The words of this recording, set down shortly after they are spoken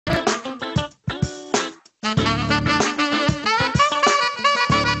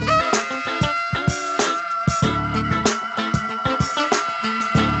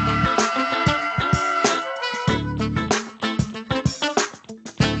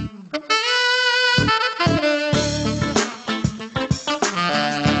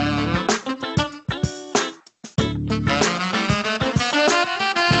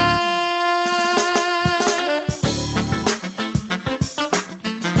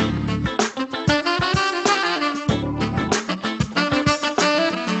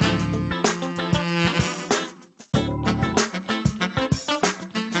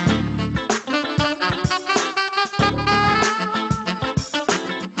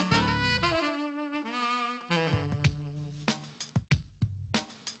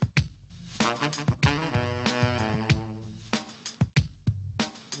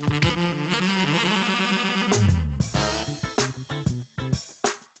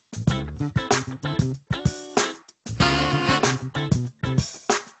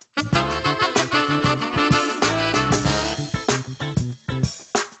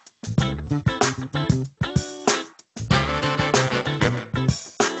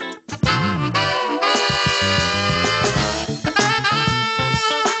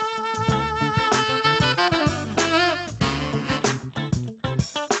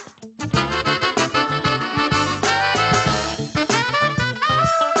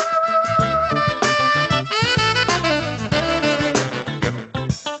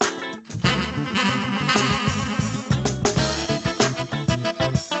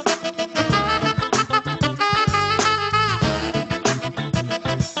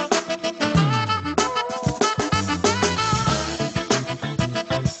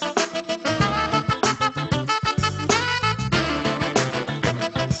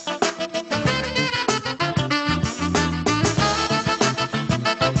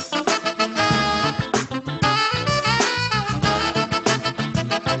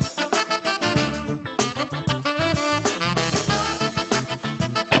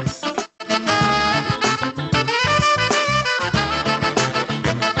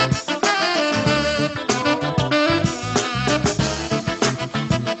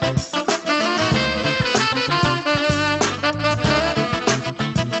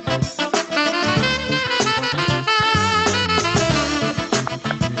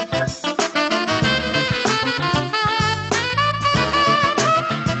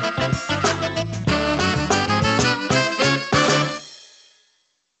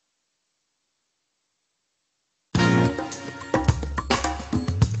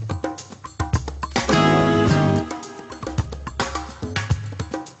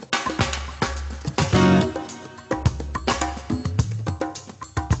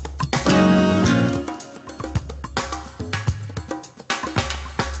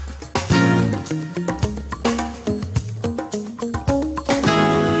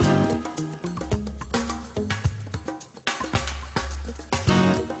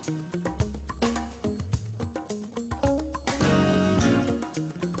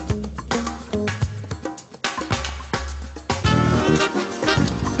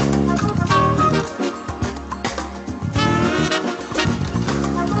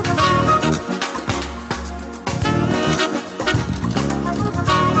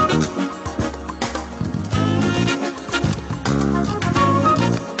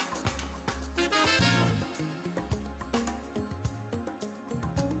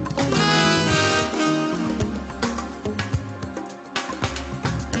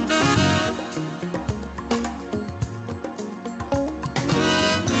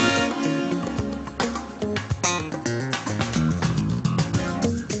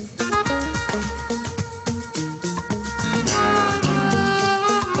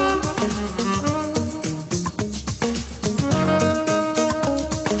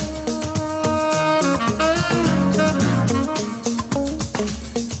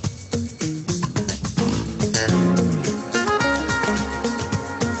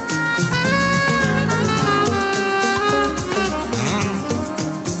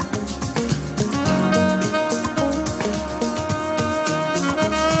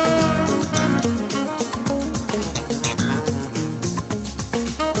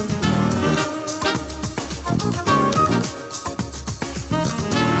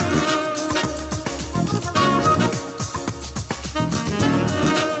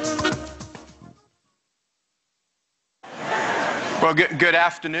Well, good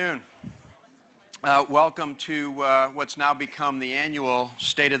afternoon. Welcome to what's now become the annual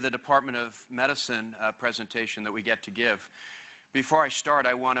State of the Department of Medicine presentation that we get to give. Before I start,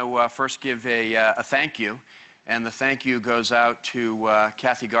 I want to first give a thank you, and the thank you goes out to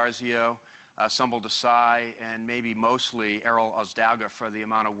Kathy Garzio, Sumbul Desai, and maybe mostly Errol Ozdauga for the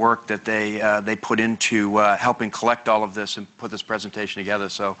amount of work that they put into helping collect all of this and put this presentation together.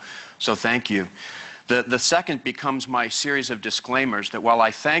 So thank you. The second becomes my series of disclaimers that while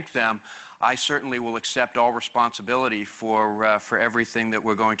I thank them, I certainly will accept all responsibility for everything that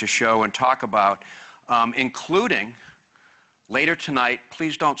we're going to show and talk about, including later tonight.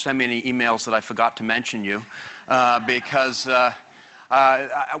 Please don't send me any emails that I forgot to mention you, because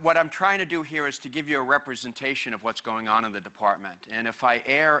what I'm trying to do here is to give you a representation of what's going on in the department. And if I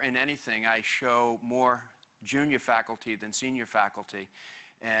err in anything, I show more junior faculty than senior faculty,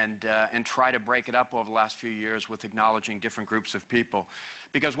 and try to break it up over the last few years with acknowledging different groups of people.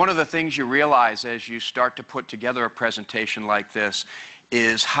 Because one of the things you realize as you start to put together a presentation like this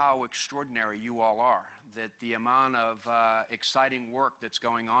is how extraordinary you all are, that the amount of exciting work that's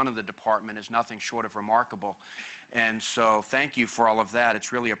going on in the department is nothing short of remarkable. And so thank you for all of that.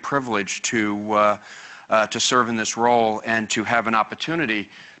 It's really a privilege to serve in this role and to have an opportunity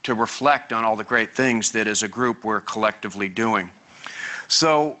to reflect on all the great things that as a group we're collectively doing.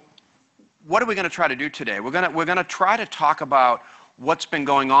 So what are we going to try to do today? We're going to try to talk about what's been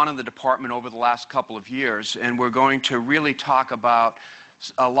going on in the department over the last couple of years, and we're going to really talk about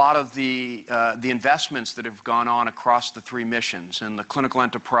a lot of the investments that have gone on across the three missions in the clinical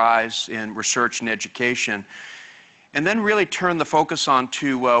enterprise, in research and education, and then really turn the focus on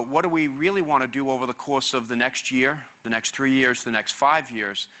to what do we really want to do over the course of the next year, the next 3 years, the next 5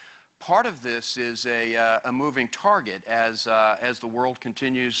 years. Part of this is a moving target as the world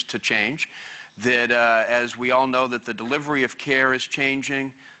continues to change, that as we all know that the delivery of care is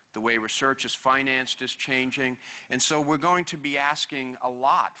changing, the way research is financed is changing, and so we're going to be asking a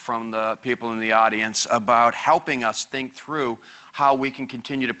lot from the people in the audience about helping us think through how we can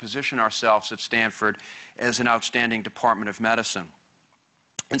continue to position ourselves at Stanford as an outstanding Department of Medicine.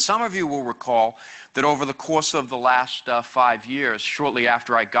 And some of you will recall that over the course of the last 5 years, shortly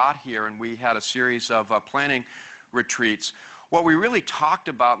after I got here and we had a series of planning retreats, what we really talked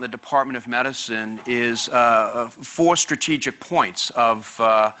about in the Department of Medicine is 4 strategic points of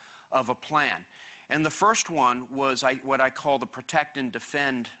a plan. And the first one was what I call the protect and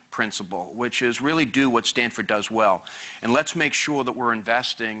defend principle, which is really do what Stanford does well. And let's make sure that we're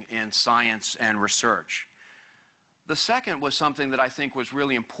investing in science and research. The second was something that I think was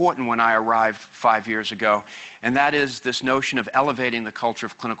really important when I arrived 5 years ago, and that is this notion of elevating the culture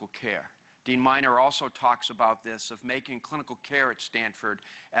of clinical care. Dean Miner also talks about this, of making clinical care at Stanford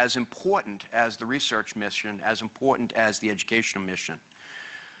as important as the research mission, as important as the educational mission.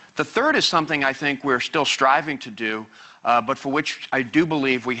 The third is something I think we're still striving to do, but for which I do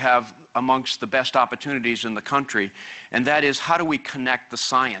believe we have amongst the best opportunities in the country, and that is how do we connect the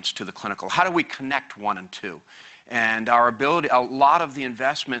science to the clinical? How do we connect 1 and 2? And our ability, a lot of the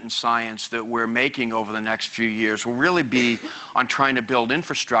investment in science that we're making over the next few years will really be on trying to build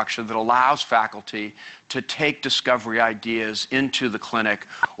infrastructure that allows faculty to take discovery ideas into the clinic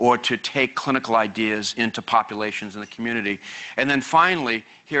or to take clinical ideas into populations in the community. And then finally,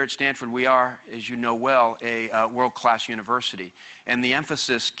 here at Stanford, we are, as you know well, a world-class university. And the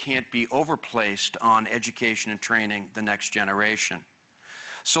emphasis can't be overplaced on education and training the next generation.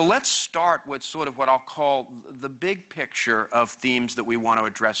 So let's start with sort of what I'll call the big picture of themes that we want to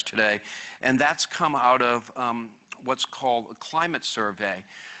address today, and that's come out of what's called a climate survey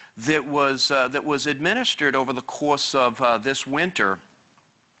that was administered over the course of this winter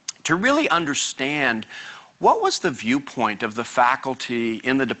to really understand what was the viewpoint of the faculty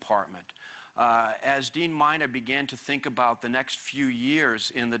in the department. As Dean Miner began to think about the next few years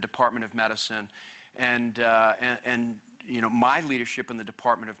in the Department of Medicine and my leadership in the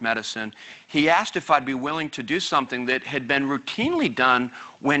Department of Medicine, he asked if I'd be willing to do something that had been routinely done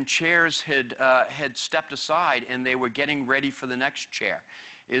when chairs had stepped aside and they were getting ready for the next chair,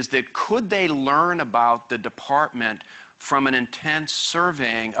 is that could they learn about the department from an intense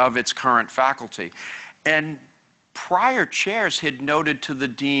surveying of its current faculty? And prior chairs had noted to the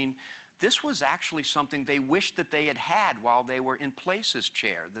dean this was actually something they wished that they had had while they were in place as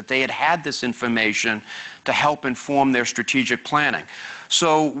chair, that they had had this information to help inform their strategic planning.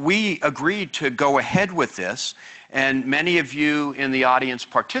 So we agreed to go ahead with this, and many of you in the audience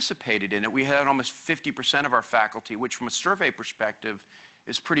participated in it. We had almost 50% of our faculty, which from a survey perspective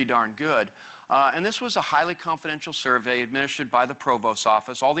is pretty darn good. And this was a highly confidential survey administered by the Provost's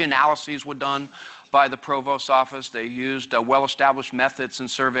office. All the analyses were done by the Provost's office. They used well-established methods in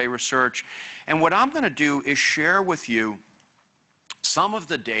survey research. And what I'm going to do is share with you some of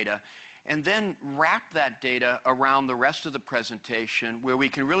the data and then wrap that data around the rest of the presentation where we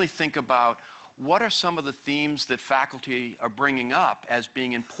can really think about what are some of the themes that faculty are bringing up as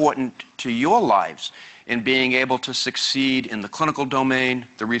being important to your lives in being able to succeed in the clinical domain,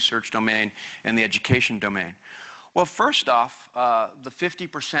 the research domain, and the education domain. Well, first off, the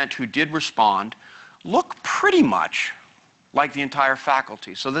 50% who did respond look pretty much like the entire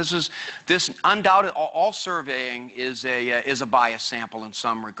faculty. So this undoubted, all surveying is a bias sample in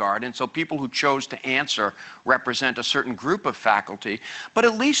some regard, and so people who chose to answer represent a certain group of faculty. But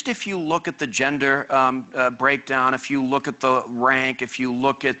at least if you look at the gender breakdown, if you look at the rank, if you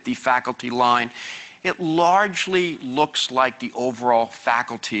look at the faculty line, it largely looks like the overall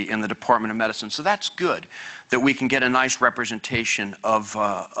faculty in the Department of Medicine. So that's good that we can get a nice representation of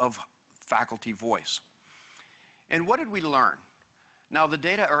faculty voice. And what did we learn? Now, the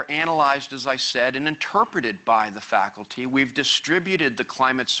data are analyzed, as I said, and interpreted by the faculty. We've distributed the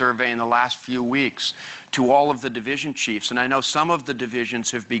climate survey in the last few weeks to all of the division chiefs, and I know some of the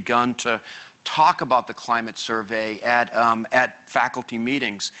divisions have begun to talk about the climate survey at faculty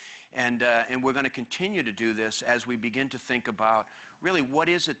meetings. And we're going to continue to do this as we begin to think about really what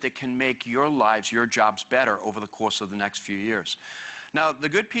is it that can make your lives, your jobs better over the course of the next few years. Now, the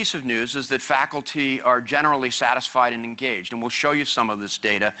good piece of news is that faculty are generally satisfied and engaged, and we'll show you some of this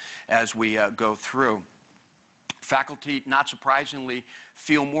data as we go through. Faculty, not surprisingly,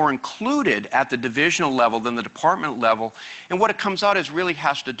 feel more included at the divisional level than the department level, and what it comes out is really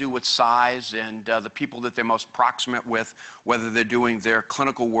has to do with size and the people that they're most proximate with, whether they're doing their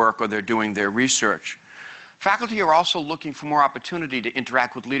clinical work or they're doing their research. Faculty are also looking for more opportunity to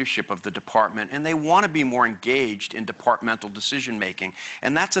interact with leadership of the department, and they want to be more engaged in departmental decision making,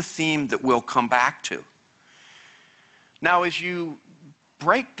 and that's a theme that we'll come back to. Now, as you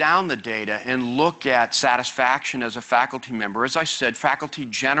break down the data and look at satisfaction as a faculty member, as I said, faculty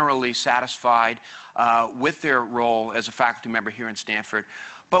generally satisfied with their role as a faculty member here in Stanford,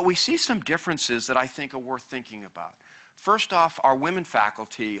 but we see some differences that I think are worth thinking about. First off, our women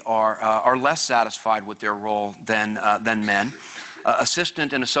faculty are less satisfied with their role than men.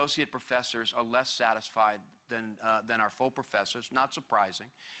 Assistant and associate professors are less satisfied than our full professors, not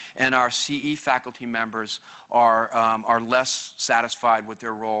surprising. And our CE faculty members are less satisfied with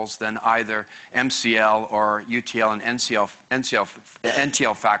their roles than either MCL or UTL and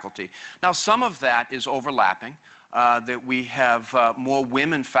NTL faculty. Now, some of that is overlapping. That we have more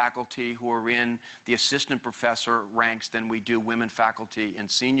women faculty who are in the assistant professor ranks than we do women faculty in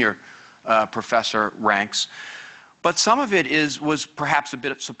senior professor ranks. But some of it was perhaps a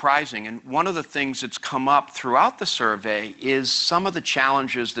bit surprising, and one of the things that's come up throughout the survey is some of the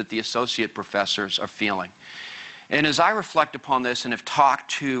challenges that the associate professors are feeling. And as I reflect upon this and have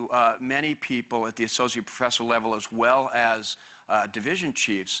talked to many people at the associate professor level as well as division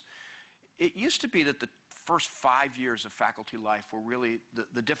chiefs, it used to be that the first 5 years of faculty life were really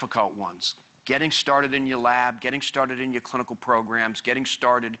the difficult ones. Getting started in your lab, getting started in your clinical programs, getting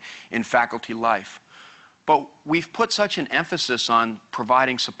started in faculty life. But we've put such an emphasis on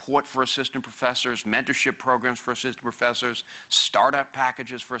providing support for assistant professors, mentorship programs for assistant professors, startup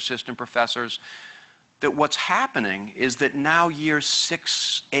packages for assistant professors, that what's happening is that now years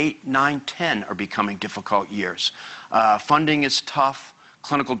 6, 8, 9, 10 are becoming difficult years. Funding is tough,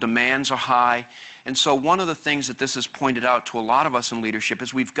 clinical demands are high, and so one of the things that this has pointed out to a lot of us in leadership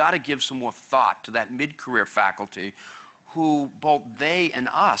is we've got to give some more thought to that mid-career faculty who both they and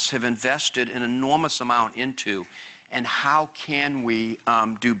us have invested an enormous amount into, and how can we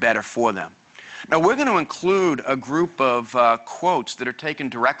do better for them. Now, we're going to include a group of quotes that are taken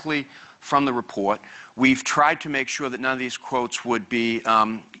directly from the report. We've tried to make sure that none of these quotes would be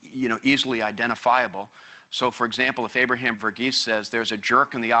easily identifiable. So, for example, if Abraham Verghese says, "There's a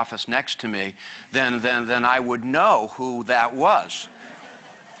jerk in the office next to me," then I would know who that was.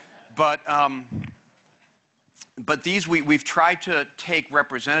 But these, we've tried to take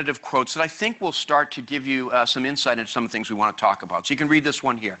representative quotes that I think will start to give you some insight into some of the things we want to talk about. So you can read this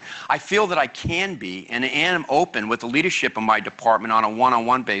one here. "I feel that I can be and am open with the leadership of my department on a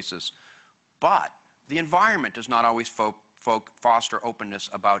one-on-one basis, but the environment does not always foster openness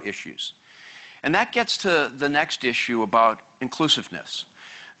about issues." And that gets to the next issue about inclusiveness.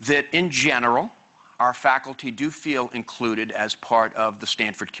 That in general, our faculty do feel included as part of the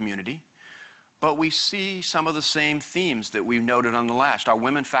Stanford community. But we see some of the same themes that we've noted on the last. Our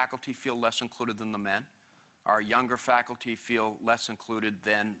women faculty feel less included than the men. Our younger faculty feel less included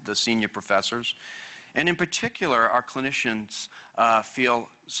than the senior professors. And in particular, our clinicians feel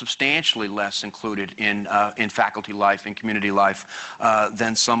substantially less included in faculty life and community life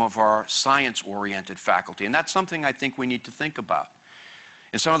than some of our science-oriented faculty. And that's something I think we need to think about.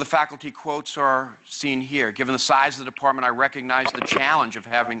 And some of the faculty quotes are seen here. "Given the size of the department, I recognize the challenge of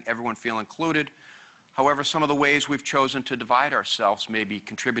having everyone feel included. However, some of the ways we've chosen to divide ourselves may be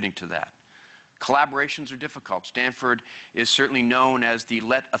contributing to that. Collaborations are difficult. Stanford is certainly known as the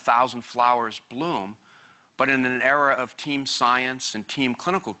let 1,000 flowers bloom, but in an era of team science and team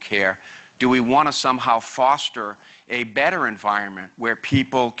clinical care, do we want to somehow foster a better environment where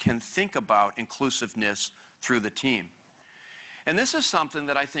people can think about inclusiveness through the team?" And this is something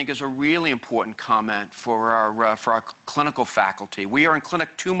that I think is a really important comment for our clinical faculty. We are in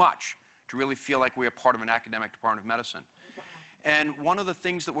clinic too much to really feel like we are part of an academic department of medicine. And one of the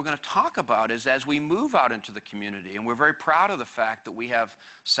things that we're going to talk about is as we move out into the community, and we're very proud of the fact that we have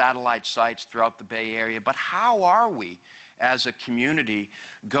satellite sites throughout the Bay Area, but how are we as a community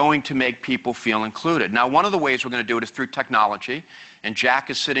going to make people feel included? Now, one of the ways we're going to do it is through technology. And Jack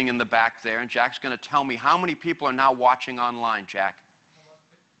is sitting in the back there, and Jack's going to tell me how many people are now watching online, Jack.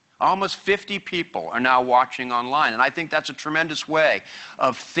 Almost 50 people are now watching online, and I think that's a tremendous way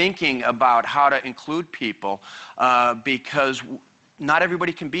of thinking about how to include people because not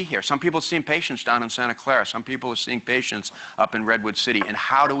everybody can be here. Some people are seeing patients down in Santa Clara. Some people are seeing patients up in Redwood City. And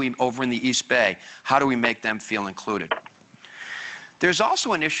how do we, over in the East Bay, how do we make them feel included? There's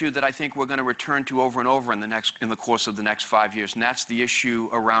also an issue that I think we're going to return to over and over in the course of the next 5 years, and that's the issue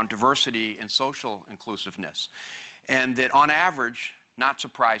around diversity and social inclusiveness. And that on average, not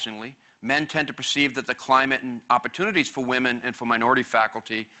surprisingly, men tend to perceive that the climate and opportunities for women and for minority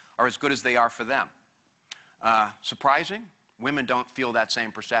faculty are as good as they are for them. Surprising? Women don't feel that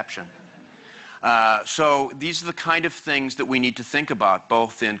same perception. So these are the kind of things that we need to think about,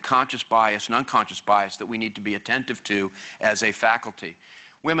 both in conscious bias and unconscious bias, that we need to be attentive to as a faculty.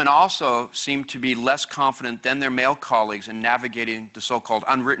 Women also seem to be less confident than their male colleagues in navigating the so-called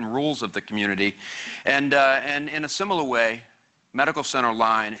unwritten rules of the community. And in a similar way, medical center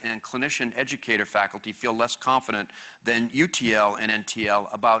line and clinician educator faculty feel less confident than UTL and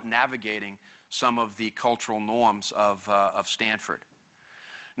NTL about navigating some of the cultural norms of Stanford.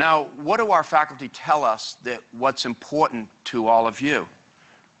 Now, what do our faculty tell us that what's important to all of you?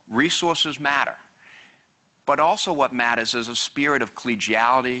 Resources matter. But also what matters is a spirit of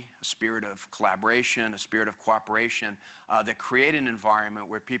collegiality, a spirit of collaboration, a spirit of cooperation that create an environment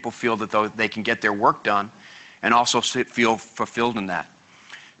where people feel that they can get their work done and also feel fulfilled in that.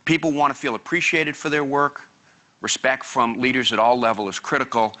 People want to feel appreciated for their work. Respect from leaders at all levels is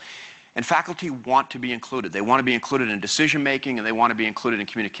critical. And faculty want to be included. They want to be included in decision-making, and they want to be included in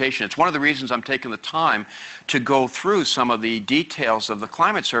communication. It's one of the reasons I'm taking the time to go through some of the details of the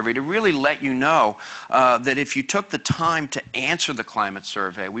climate survey to really let you know that if you took the time to answer the climate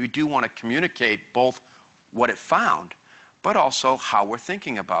survey, we do want to communicate both what it found, but also how we're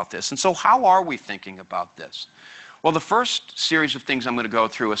thinking about this. And so how are we thinking about this? Well, the first series of things I'm going to go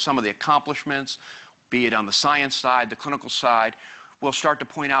through is some of the accomplishments, be it on the science side, the clinical side. We'll start to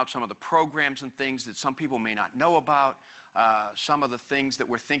point out some of the programs and things that some people may not know about, some of the things that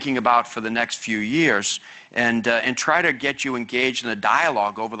we're thinking about for the next few years, and try to get you engaged in a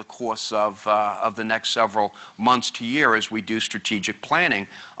dialogue over the course of the next several months to year as we do strategic planning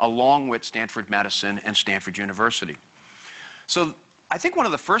along with Stanford Medicine and Stanford University. So I think one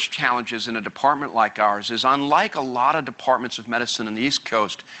of the first challenges in a department like ours is, unlike a lot of departments of medicine in the East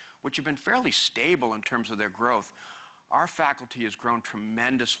Coast, which have been fairly stable in terms of their growth, our faculty has grown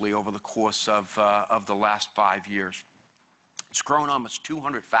tremendously over the course of the last 5 years. It's grown almost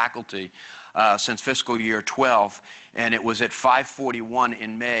 200 faculty since fiscal year 12, and it was at 541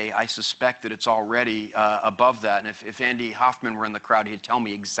 in May. I suspect that it's already above that, and if Andy Hoffman were in the crowd, he'd tell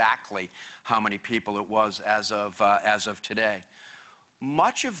me exactly how many people it was as of today.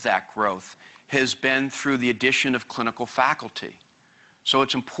 Much of that growth has been through the addition of clinical faculty. So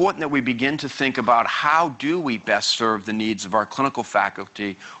it's important that we begin to think about how do we best serve the needs of our clinical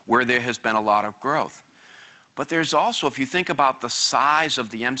faculty where there has been a lot of growth. But there's also, if you think about the size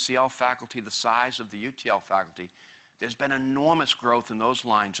of the MCL faculty, the size of the UTL faculty, there's been enormous growth in those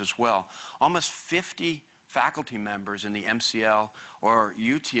lines as well. Almost 50 faculty members in the MCL or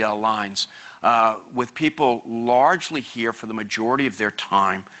UTL lines, with people largely here for the majority of their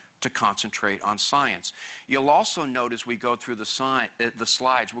time to concentrate on science. You'll also note as we go through the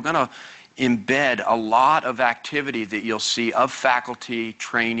slides, we're going to embed a lot of activity that you'll see of faculty,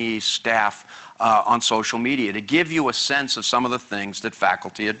 trainees, staff on social media to give you a sense of some of the things that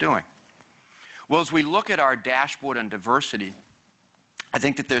faculty are doing. Well, as we look at our dashboard on diversity, I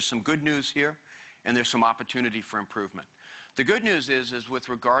think that there's some good news here and there's some opportunity for improvement. The good news is with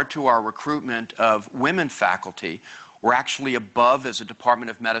regard to our recruitment of women faculty, we're actually above, as a Department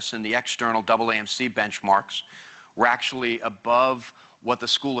of Medicine, the external AAMC benchmarks. We're actually above what the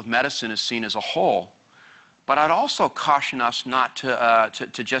School of Medicine is seen as a whole. But I'd also caution us not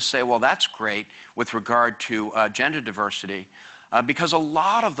to just say, well, that's great with regard to gender diversity, because a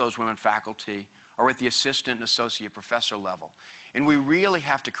lot of those women faculty are at the assistant and associate professor level. And we really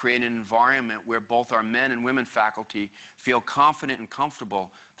have to create an environment where both our men and women faculty feel confident and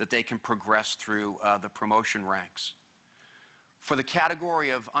comfortable that they can progress through the promotion ranks. For the category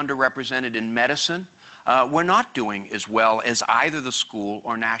of underrepresented in medicine, we're not doing as well as either the school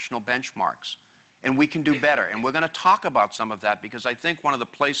or national benchmarks. And we can do better. And we're going to talk about some of that because I think one of the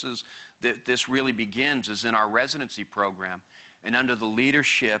places that this really begins is in our residency program and under the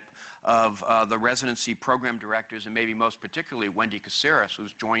leadership of the residency program directors, and maybe most particularly Wendy Caceres,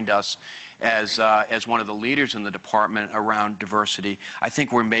 who's joined us as one of the leaders in the department around diversity. I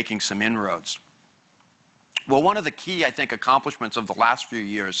think we're making some inroads. Well, one of the key, I think, accomplishments of the last few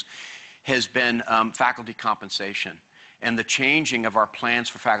years has been faculty compensation. and the changing of our plans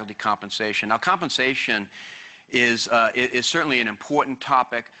for faculty compensation. Now, compensation is certainly an important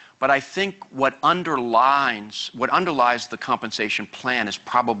topic, but I think what underlies the compensation plan is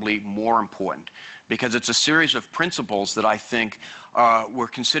probably more important, because it's a series of principles that I think were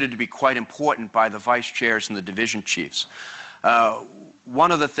considered to be quite important by the vice chairs and the division chiefs.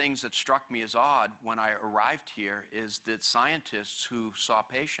 One of the things that struck me as odd when I arrived here is that scientists who saw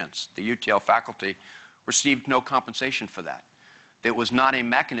patients, the UTL faculty, received no compensation for that. There was not a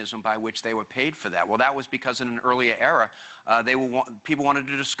mechanism by which they were paid for that. Well, that was because in an earlier era, people wanted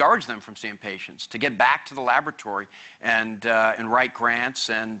to discourage them from seeing patients, to get back to the laboratory and write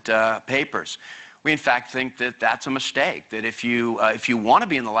grants and papers. We, in fact, think that that's a mistake, that if you want to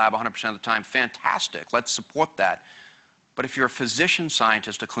be in the lab 100% of the time, fantastic, let's support that. But if you're a physician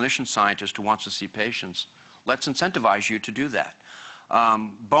scientist, a clinician scientist who wants to see patients, let's incentivize you to do that.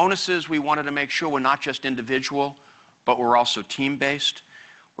 Bonuses, we wanted to make sure were not just individual, but were also team-based.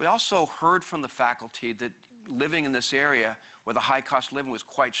 We also heard from the faculty that living in this area where the high cost of living was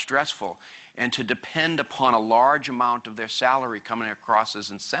quite stressful, and to depend upon a large amount of their salary coming across as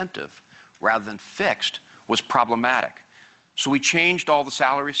incentive rather than fixed was problematic. So we changed all the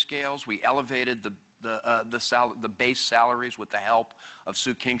salary scales. We elevated the base salaries with the help of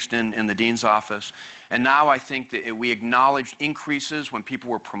Sue Kingston in the dean's office. And now I think that we acknowledged increases when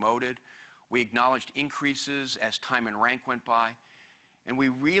people were promoted. We acknowledged increases as time and rank went by. And we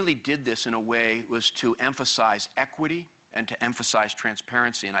really did this in a way was to emphasize equity and to emphasize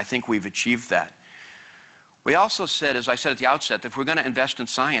transparency, and I think we've achieved that. We also said, as I said at the outset, that if we're going to invest in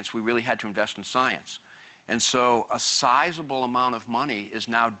science, we really had to invest in science. And so a sizable amount of money is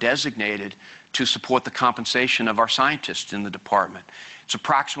now designated to support the compensation of our scientists in the department. It's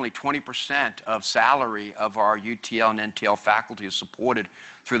approximately 20% of salary of our UTL and NTL faculty is supported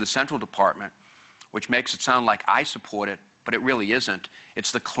through the central department, which makes it sound like I support it, but it really isn't.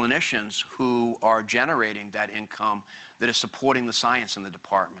 It's the clinicians who are generating that income that is supporting the science in the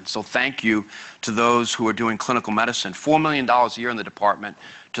department. So thank you to those who are doing clinical medicine. $4 million a year in the department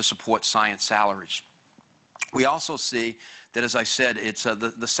to support science salaries. We also see that, as I said, it's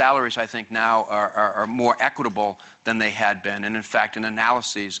the salaries, I think, now are more equitable than they had been. And in fact, in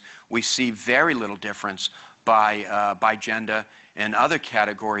analyses, we see very little difference by gender and other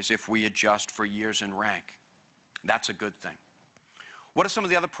categories if we adjust for years in rank. That's a good thing. What are some of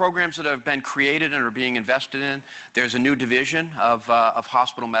the other programs that have been created and are being invested in? There's a new division of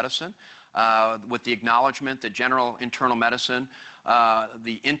hospital medicine with the acknowledgement that general internal medicine,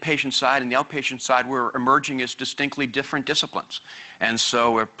 the inpatient side and the outpatient side were emerging as distinctly different disciplines. And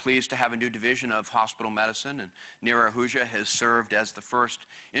so we're pleased to have a new division of hospital medicine, and Neera Ahuja has served as the first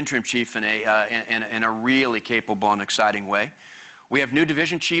interim chief in a really capable and exciting way. We have new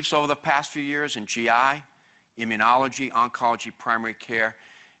division chiefs over the past few years in GI, immunology, oncology, primary care,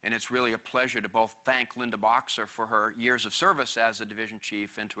 and it's really a pleasure to both thank Linda Boxer for her years of service as a division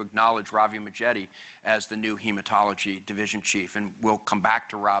chief and to acknowledge Ravi Majeti as the new hematology division chief, and we'll come back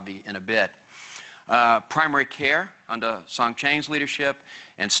to Ravi in a bit. Primary care under Song Chang's leadership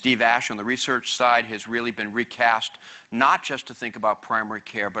and Steve Ash on the research side has really been recast, not just to think about primary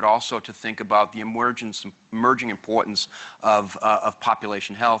care, but also to think about the emerging importance of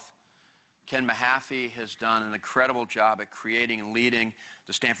population health. Ken Mahaffey has done an incredible job at creating and leading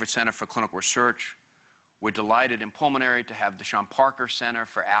the Stanford Center for Clinical Research. We're delighted in pulmonary to have the Sean Parker Center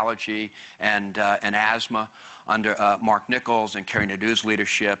for Allergy and Asthma under Mark Nichols and Kerry Naidoo's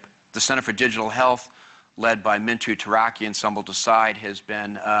leadership. The Center for Digital Health, led by Mintu Taraki and Sumbul Desai, has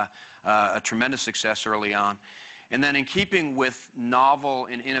been a tremendous success early on. And then in keeping with novel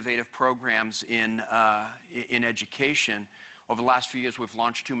and innovative programs in education, over the last few years, we've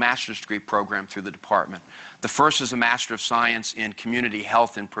launched 2 master's degree programs through the department. The first is a Master of Science in Community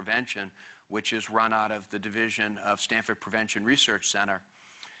Health and Prevention, which is run out of the division of Stanford Prevention Research Center.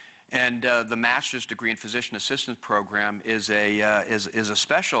 And the master's degree in physician assistance program is a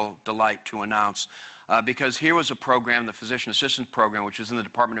special delight to announce because here was a program, the physician assistance program, which was in the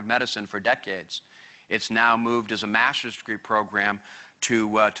Department of Medicine for decades. It's now moved as a master's degree program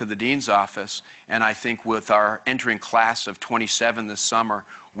to the dean's office, and I think with our entering class of 27 this summer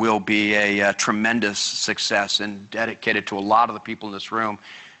will be a tremendous success and dedicated to a lot of the people in this room.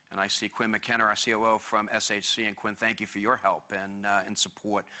 And I see Quinn McKenna, our COO from SHC, and Quinn, thank you for your help and in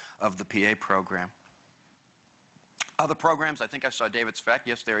support of the PA program. Other programs, I think I saw David Speck.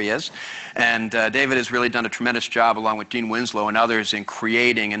 Yes, there he is. And David has really done a tremendous job, along with Dean Winslow and others, in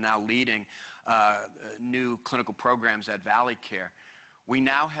creating and now leading new clinical programs at Valley Care. We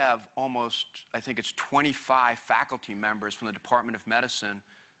now have almost, I think it's 25 faculty members from the Department of Medicine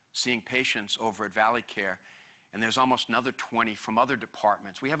seeing patients over at Valley Care. and there's almost another 20 from other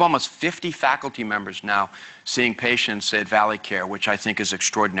departments. We have almost 50 faculty members now seeing patients at Valley Care, which I think is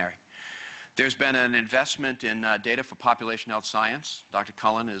extraordinary. There's been an investment in data for population health science. Dr.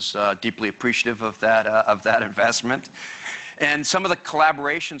 Cullen is deeply appreciative of that investment. And some of the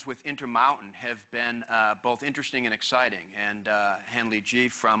collaborations with Intermountain have been both interesting and exciting. And Hanley G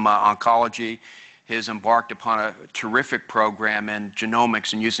from oncology has embarked upon a terrific program in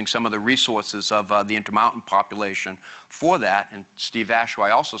genomics and using some of the resources of the Intermountain population for that. And Steve Ash, who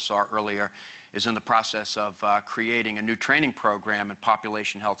I also saw earlier, is in the process of creating a new training program in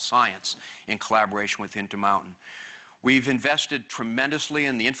population health science in collaboration with Intermountain. We've invested tremendously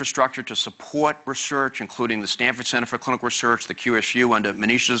in the infrastructure to support research, including the Stanford Center for Clinical Research, the QSU under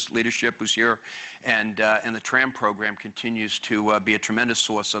Manisha's leadership, who's here, and the TRAM program continues to be a tremendous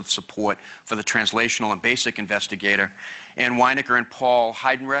source of support for the translational and basic investigator. Ann Weinecker and Paul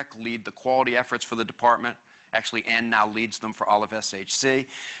Heidenreich lead the quality efforts for the department. Actually, Ann now leads them for all of SHC.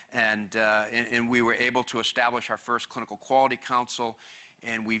 And we were able to establish our first clinical quality council,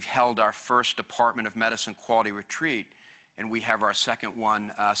 and we've held our first Department of Medicine quality retreat, and we have our second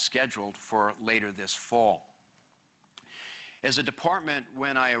one scheduled for later this fall. As a department,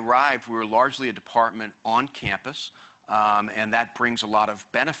 when I arrived, we were largely a department on campus, and that brings a lot of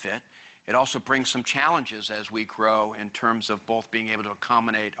benefit. It also brings some challenges as we grow in terms of both being able to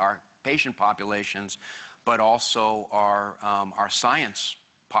accommodate our patient populations, but also our science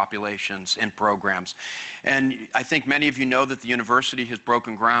populations and programs. And I think many of you know that the university has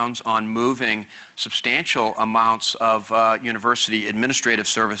broken grounds on moving substantial amounts of university administrative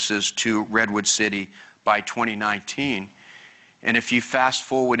services to Redwood City by 2019. And if you fast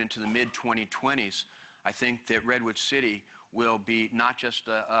forward into the mid-2020s, I think that Redwood City will be not just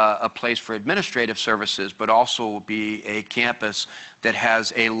a place for administrative services, but also will be a campus that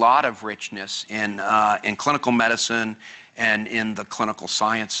has a lot of richness in clinical medicine and in the clinical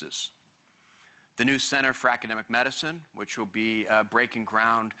sciences. The new Center for Academic Medicine, which will be breaking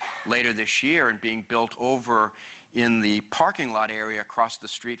ground later this year and being built over in the parking lot area across the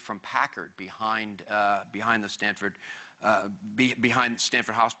street from Packard, behind the Stanford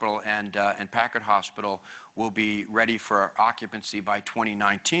Hospital and Packard Hospital, will be ready for occupancy by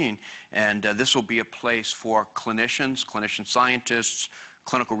 2019. And this will be a place for clinicians, clinician scientists,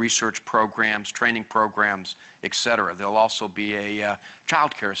 clinical research programs, training programs, et cetera. There'll also be a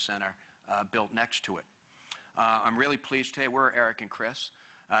child care center built next to it. I'm really pleased today. Where are Eric and Chris?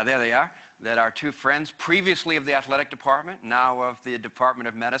 There they are. That are two friends, previously of the athletic department, now of the Department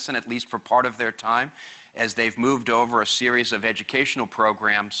of Medicine, at least for part of their time, as they've moved over a series of educational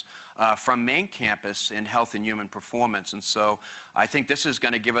programs from main campus in health and human performance. And so I think this is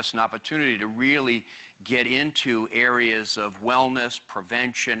going to give us an opportunity to really get into areas of wellness,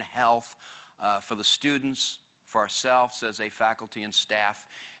 prevention, health for the students, for ourselves as a faculty and staff.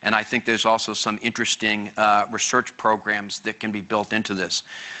 And I think there's also some interesting research programs that can be built into this.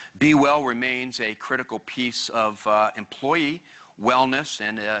 Be Well remains a critical piece of employee wellness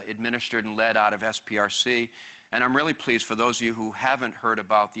and administered and led out of SPRC. And I'm really pleased for those of you who haven't heard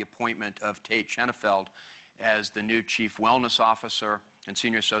about the appointment of Tate Schenefeld as the new Chief Wellness Officer and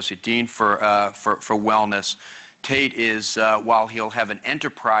Senior Associate Dean for Wellness. Tate is, while he'll have an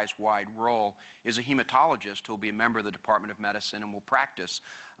enterprise-wide role, is a hematologist who will be a member of the Department of Medicine and will practice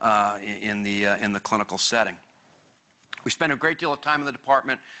in the clinical setting. We spend a great deal of time in the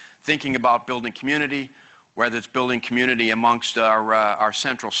department thinking about building community, whether it's building community amongst our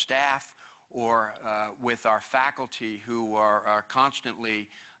central staff or with our faculty who are constantly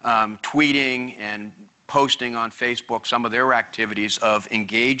tweeting and posting on Facebook some of their activities of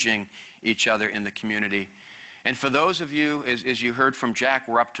engaging each other in the community. And for those of you, as you heard from Jack,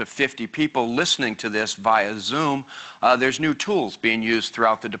 we're up to 50 people listening to this via Zoom. There's new tools being used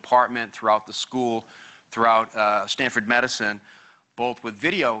throughout the department, throughout the school, throughout Stanford Medicine, both with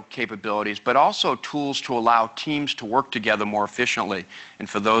video capabilities, but also tools to allow teams to work together more efficiently. And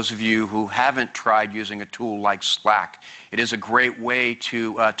for those of you who haven't tried using a tool like Slack, it is a great way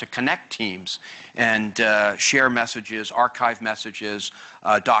to connect teams and share messages, archive messages,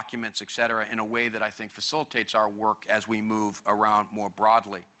 documents, et cetera, in a way that I think facilitates our work as we move around more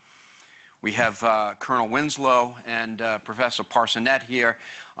broadly. We have Colonel Winslow and Professor Parsonet here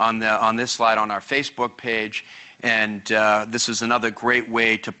on this slide on our Facebook page. And this is another great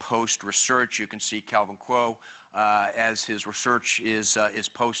way to post research. You can see Calvin Kuo as his research is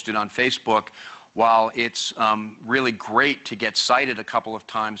posted on Facebook. While it's really great to get cited a couple of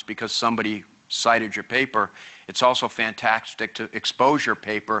times because somebody cited your paper, it's also fantastic to expose your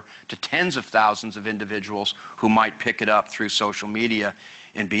paper to tens of thousands of individuals who might pick it up through social media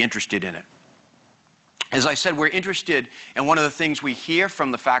and be interested in it. As I said, we're interested, and one of the things we hear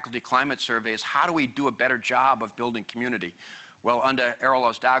from the faculty climate survey is how do we do a better job of building community? Well, under Errol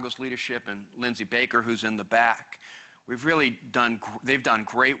Osdago's leadership and Lindsay Baker, who's in the back, they've done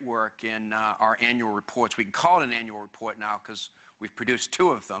great work in our annual reports. We can call it an annual report now because we've produced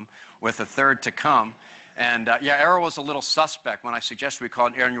 2 of them, with a 3rd to come. And yeah, Errol was a little suspect when I suggested we call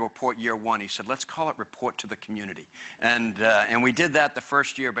it Annual Report Year 1. He said, let's call it Report to the Community. And we did that the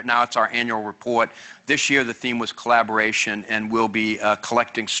first year, but now it's our annual report. This year the theme was collaboration, and we'll be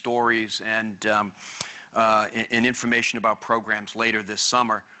collecting stories and information about programs later this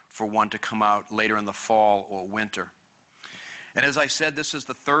summer for one to come out later in the fall or winter. And as I said, this is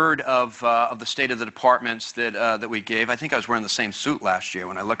the 3rd of the State of the Departments that we gave. I think I was wearing the same suit last year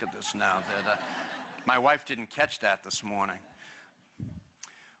when I look at this now. My wife didn't catch that this morning.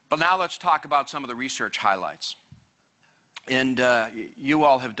 But now let's talk about some of the research highlights. And you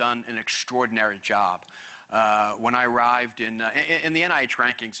all have done an extraordinary job. When I arrived in the NIH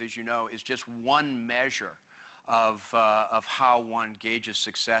rankings, as you know, is just one measure of how one gauges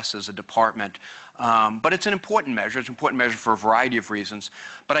success as a department. But it's an important measure. It's an important measure for a variety of reasons.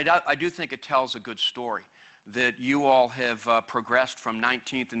 But I do think it tells a good story, that you all have progressed from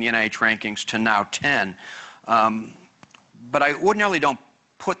 19th in the NIH rankings to now 10. But I ordinarily don't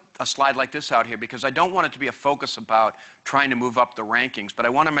put a slide like this out here because I don't want it to be a focus about trying to move up the rankings, but I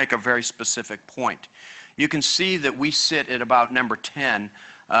want to make a very specific point. You can see that we sit at about number 10,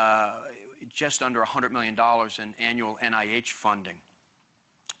 just under $100 million in annual NIH funding.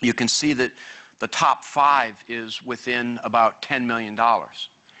 You can see that the top 5 is within about $10 million.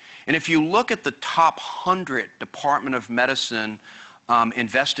 And if you look at the top 100 Department of Medicine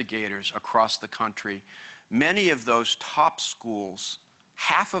investigators across the country, many of those top schools,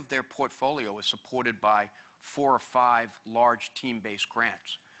 half of their portfolio is supported by 4 or 5 large team-based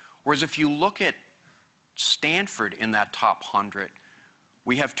grants. Whereas if you look at Stanford in that top 100,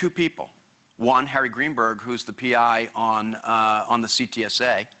 we have 2 people. One, Harry Greenberg, who's the PI on the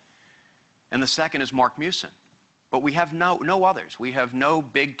CTSA, and the second is Mark Musin. But we have no others. We have no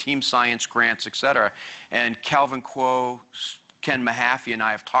big team science grants, et cetera. And Calvin Kuo, Ken Mahaffey, and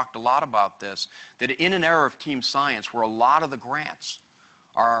I have talked a lot about this, that in an era of team science where a lot of the grants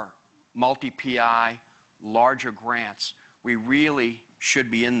are multi-PI, larger grants, we really should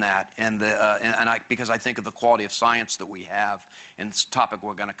be in that, because I think of the quality of science that we have, and it's a topic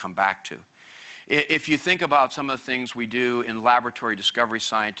we're going to come back to. If you think about some of the things we do in laboratory discovery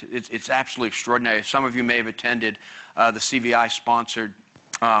science, it's absolutely extraordinary. Some of you may have attended the CVI-sponsored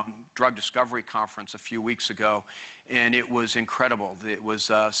drug discovery conference a few weeks ago, and it was incredible. It was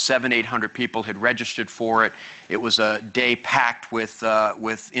 700-800 people had registered for it. It was a day packed with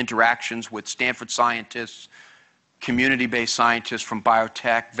interactions with Stanford scientists, community-based scientists from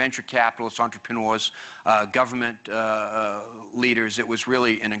biotech, venture capitalists, entrepreneurs, government leaders. It was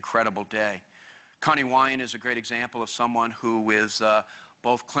really an incredible day. Connie Wyan is a great example of someone who is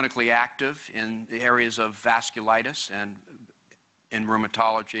both clinically active in the areas of vasculitis and in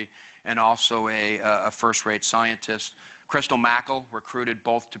rheumatology, and also a first-rate scientist. Crystal Mackel, recruited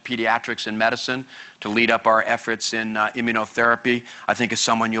both to pediatrics and medicine to lead up our efforts in immunotherapy, I think is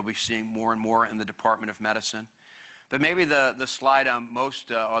someone you'll be seeing more and more in the Department of Medicine. But maybe the slide I'm most,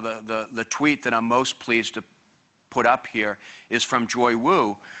 or the tweet that I'm most pleased to put up here is from Joy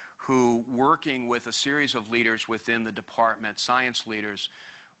Wu, who, working with a series of leaders within the department, science leaders,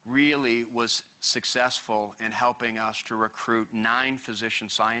 really was successful in helping us to recruit 9 physician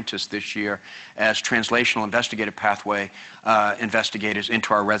scientists this year as translational investigative pathway investigators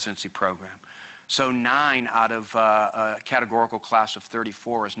into our residency program. So 9 out of a categorical class of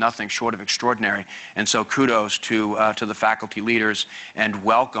 34 is nothing short of extraordinary. And so kudos to the faculty leaders, and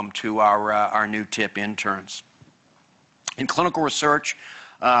welcome to our new TIP interns. In clinical research,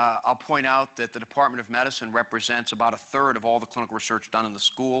 I'll point out that the Department of Medicine represents about 1/3 of all the clinical research done in the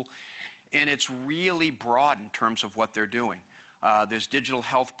school, and it's really broad in terms of what they're doing. There's digital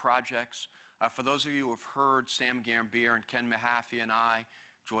health projects. For those of you who have heard Sam Gambier and Ken Mahaffey and I,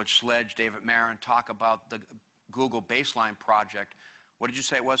 George Sledge, David Marin, talk about the Google Baseline project. What did you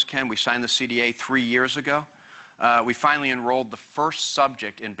say it was, Ken? We signed the CDA 3 years ago. We finally enrolled the first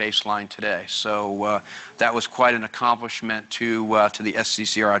subject in Baseline today, so that was quite an accomplishment to the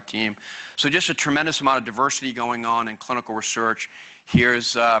SCCRI team. So just a tremendous amount of diversity going on in clinical research.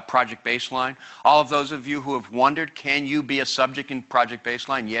 Here's Project Baseline. All of those of you who have wondered, can you be a subject in Project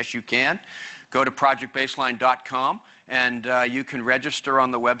Baseline? Yes, you can. Go to projectbaseline.com, and you can register on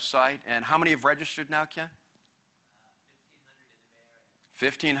the website. And how many have registered now, Ken?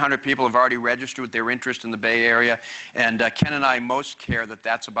 1,500 people have already registered with their interest in the Bay Area, and Ken and I most care that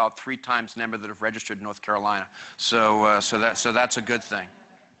that's about 3 times the number that have registered in North Carolina. So that's a good thing.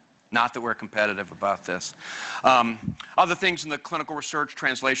 Not that we're competitive about this. Other things in the clinical research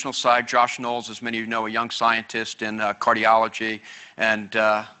translational side, Josh Knowles, as many of you know, a young scientist in cardiology, and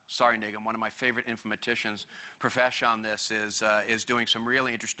sorry, Nigam, one of my favorite informaticians, Profesh on this, is doing some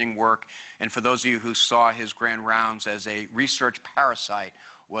really interesting work. And for those of you who saw his grand rounds as a research parasite,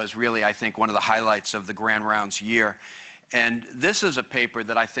 was really, I think, one of the highlights of the grand rounds year. And this is a paper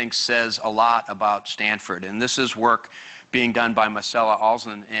that I think says a lot about Stanford. And this is work being done by Marcella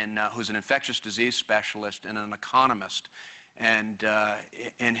Alzen, who's an infectious disease specialist and an economist, and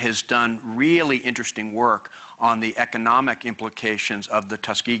has done really interesting work on the economic implications of the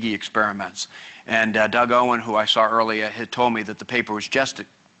Tuskegee experiments. And Doug Owen, who I saw earlier, had told me that the paper was just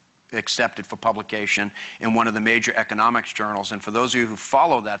accepted for publication in one of the major economics journals. And for those of you who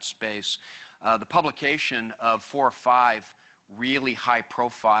follow that space, the publication of 4 or 5 really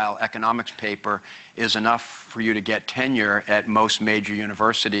high-profile economics paper is enough for you to get tenure at most major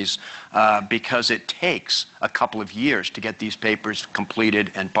universities because it takes a couple of years to get these papers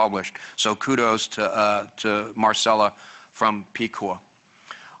completed and published. So kudos to Marcella from PCOR.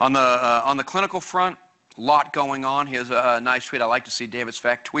 On the clinical front, a lot going on. Here's a nice tweet. I like to see David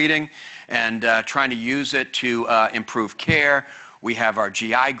Sveck tweeting and trying to use it to improve care. We have our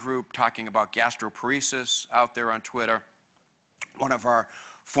GI group talking about gastroparesis out there on Twitter. One of our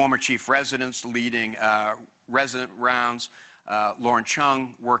former chief residents leading resident rounds, Lauren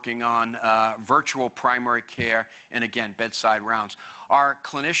Chung, working on virtual primary care and, again, bedside rounds. Our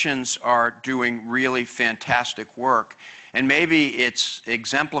clinicians are doing really fantastic work, and maybe it's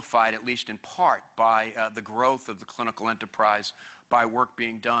exemplified, at least in part, by the growth of the clinical enterprise, by work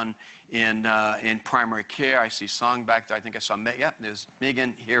being done in primary care. I see Song back there. I think I saw, yeah, there's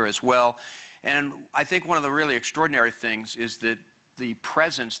Megan here as well. And I think one of the really extraordinary things is that the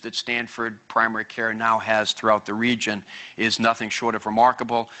presence that Stanford Primary Care now has throughout the region is nothing short of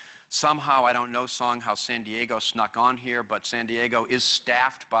remarkable. Somehow, I don't know, Song, how San Diego snuck on here, but San Diego is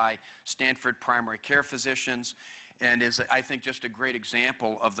staffed by Stanford Primary Care physicians and is, I think, just a great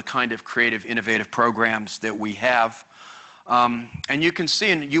example of the kind of creative, innovative programs that we have. And you can see,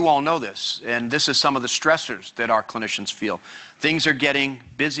 and you all know this, and this is some of the stressors that our clinicians feel. Things are getting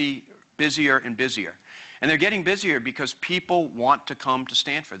busier and busier. And they're getting busier because people want to come to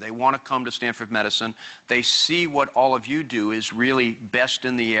Stanford. They want to come to Stanford Medicine. They see what all of you do is really best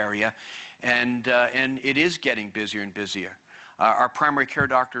in the area, and it is getting busier and busier. Our primary care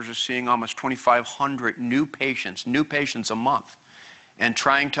doctors are seeing almost 2,500 new patients a month, and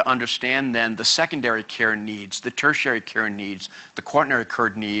trying to understand then the secondary care needs, the tertiary care needs, the quaternary care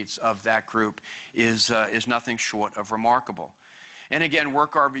needs of that group is nothing short of remarkable. And again,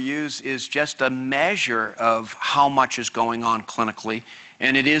 work RVUs is just a measure of how much is going on clinically,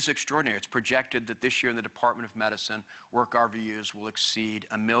 and it is extraordinary. It's projected that this year in the Department of Medicine, work RVUs will exceed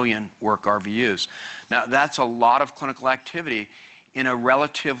 1 million work RVUs. Now, that's a lot of clinical activity in a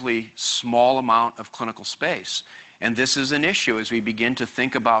relatively small amount of clinical space. And this is an issue as we begin to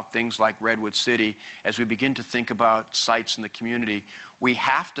think about things like Redwood City, as we begin to think about sites in the community. We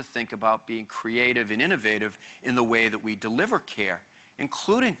have to think about being creative and innovative in the way that we deliver care,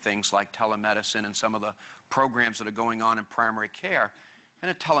 including things like telemedicine and some of the programs that are going on in primary care, and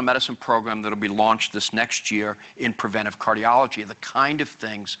a telemedicine program that will be launched this next year in preventive cardiology, the kind of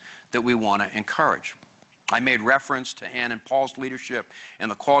things that we want to encourage. I made reference to Ann and Paul's leadership in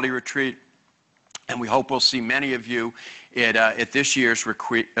the quality retreat. And we hope we'll see many of you at this year's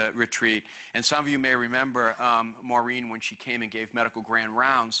retreat. And some of you may remember Maureen when she came and gave medical grand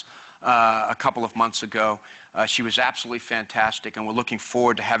rounds a couple of months ago. She was absolutely fantastic, and we're looking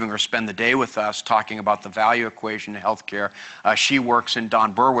forward to having her spend the day with us talking about the value equation in healthcare. She works in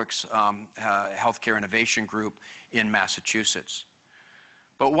Don Berwick's healthcare innovation group in Massachusetts.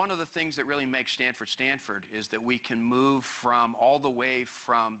 But one of the things that really makes Stanford Stanford is that we can move from all the way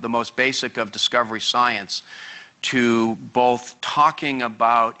from the most basic of discovery science to both talking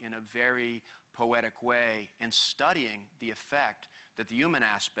about in a very poetic way and studying the effect that the human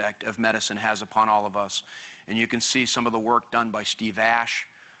aspect of medicine has upon all of us. And you can see some of the work done by Steve Ash,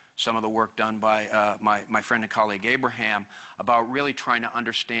 some of the work done by my friend and colleague Abraham about really trying to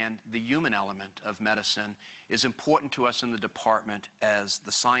understand the human element of medicine is important to us in the department as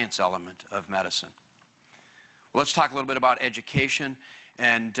the science element of medicine. Well, let's talk a little bit about education.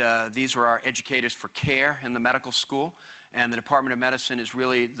 And these are our educators for care in the medical school. And the Department of Medicine is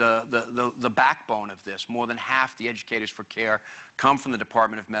really the backbone of this. More than half the educators for care come from the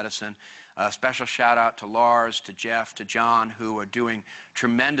Department of Medicine. Special shout out to Lars, to Jeff, to John, who are doing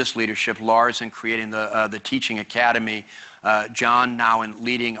tremendous leadership. Lars in creating the Teaching Academy. John now in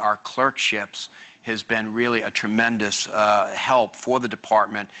leading our clerkships has been really a tremendous help for the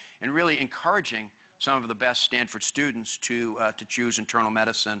department and really encouraging some of the best Stanford students to choose internal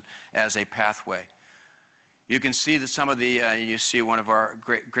medicine as a pathway. You can see that some of the, you see one of our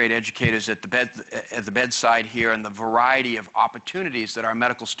great educators at the bedside here, and the variety of opportunities that our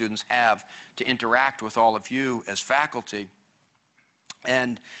medical students have to interact with all of you as faculty.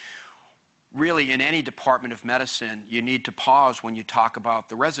 And really, in any department of medicine, you need to pause when you talk about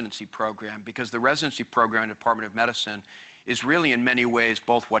the residency program, because the residency program in the Department of Medicine is really in many ways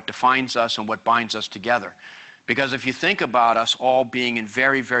both what defines us and what binds us together. Because if you think about us all being in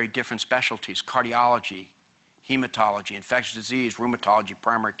very, very different specialties, cardiology, hematology, infectious disease, rheumatology,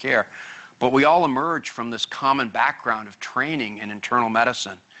 primary care, but we all emerge from this common background of training in internal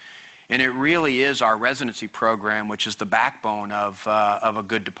medicine. And it really is our residency program, which is the backbone of a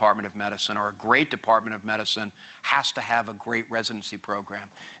good Department of Medicine, or a great Department of Medicine has to have a great residency program.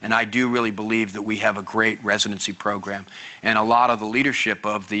 And I do really believe that we have a great residency program. And a lot of the leadership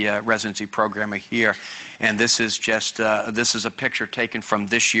of the residency program are here. And this is just, this is a picture taken from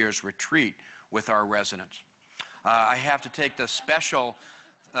this year's retreat with our residents. I have to take the special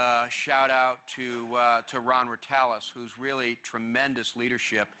shout out to Ron Ritalis, who's really tremendous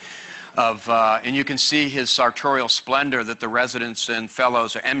leadership of, and you can see his sartorial splendor that the residents and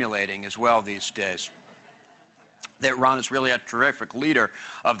fellows are emulating as well these days. That Ron is really a terrific leader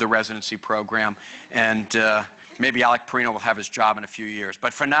of the residency program, and maybe Alec Perino will have his job in a few years.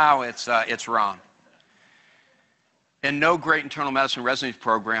 But for now, it's Ron. And no great internal medicine residency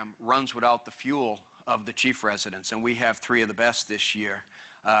program runs without the fuel of the chief residents, and we have three of the best this year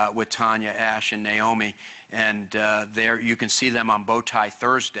with Tanya, Ash, and Naomi, and there you can see them on Bowtie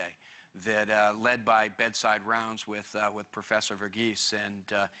Thursday, that led by bedside rounds with Professor Verghese,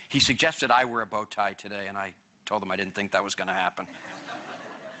 and he suggested I wear a bow tie today, and I told him I didn't think that was going to happen.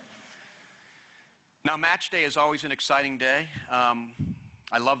 Now, match day is always an exciting day.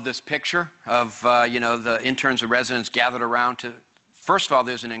 I love this picture of the interns and residents gathered around to. First of all,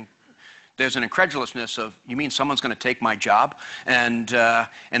 there's an incredulousness of, you mean someone's going to take my job? And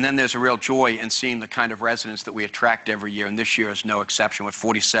then there's a real joy in seeing the kind of residents that we attract every year, and this year is no exception, with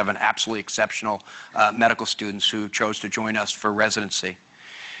 47 absolutely exceptional medical students who chose to join us for residency.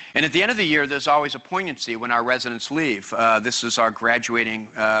 And at the end of the year, there's always a poignancy when our residents leave. This is our graduating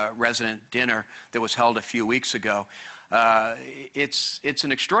resident dinner that was held a few weeks ago. It's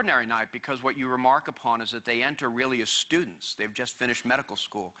an extraordinary night, because what you remark upon is that they enter really as students. They've just finished medical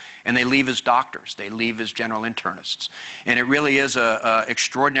school, and they leave as doctors. They leave as general internists. And it really is an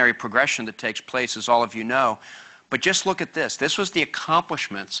extraordinary progression that takes place, as all of you know. But just look at this. This was the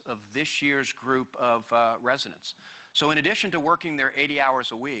accomplishments of this year's group of residents. So in addition to working their 80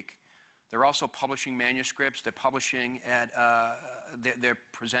 hours a week, they're also publishing manuscripts. They're publishing at, they're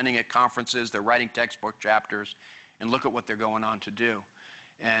presenting at conferences. They're writing textbook chapters. And look at what they're going on to do.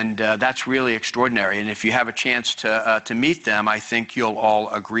 And that's really extraordinary. And if you have a chance to meet them, I think you'll all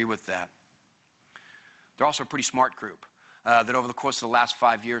agree with that. They're also a pretty smart group that over the course of the last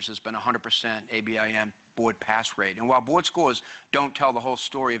 5 years has been 100% ABIM board pass rate. And while board scores don't tell the whole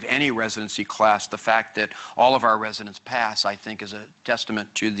story of any residency class, the fact that all of our residents pass, I think, is a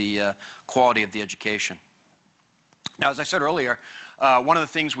testament to the quality of the education. Now, as I said earlier, one of the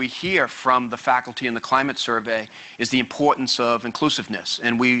things we hear from the faculty in the climate survey is the importance of inclusiveness.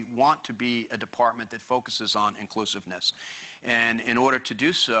 And we want to be a department that focuses on inclusiveness. And in order to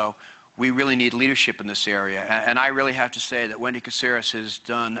do so, we really need leadership in this area. And I really have to say that Wendy Caceres has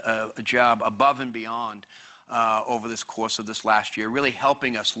done a job above and beyond over this course of this last year, really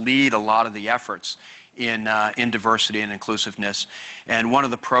helping us lead a lot of the efforts in diversity and inclusiveness. And one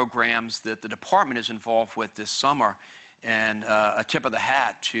of the programs that the department is involved with this summer, and a tip of the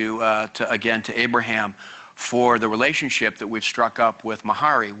hat to Abraham for the relationship that we've struck up with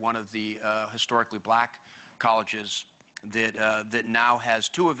Meharry, one of the historically black colleges that now has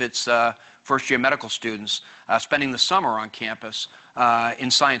two of its first-year medical students spending the summer on campus in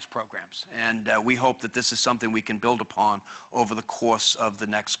science programs. And we hope that this is something we can build upon over the course of the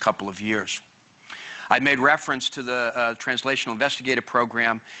next couple of years. I made reference to the Translational Investigator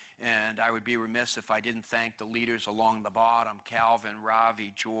Program, and I would be remiss if I didn't thank the leaders along the bottom, Calvin,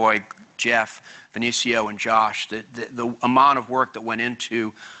 Ravi, Joy, Jeff, Vinicio, and Josh. The amount of work that went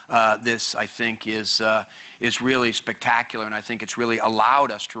into this, I think, is really spectacular, and I think it's really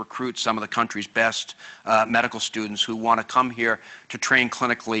allowed us to recruit some of the country's best medical students who want to come here to train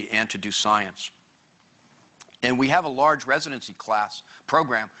clinically and to do science. And we have a large residency class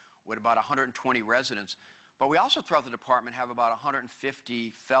program with about 120 residents. But we also, throughout the department, have about 150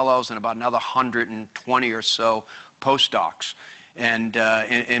 fellows and about another 120 or so postdocs. And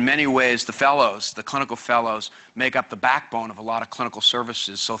in many ways, the fellows, the clinical fellows, make up the backbone of a lot of clinical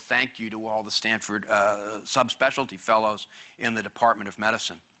services. So thank you to all the Stanford subspecialty fellows in the Department of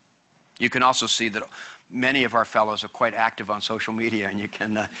Medicine. You can also see that many of our fellows are quite active on social media, and you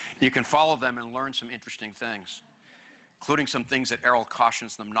can follow them and learn some interesting things, including some things that Errol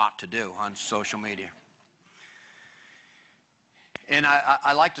cautions them not to do on social media. And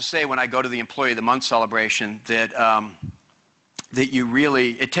I like to say when I go to the Employee of the Month celebration that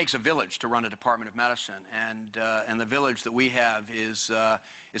it takes a village to run a Department of Medicine, and the village that we have is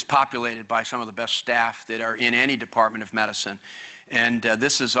populated by some of the best staff that are in any Department of Medicine. And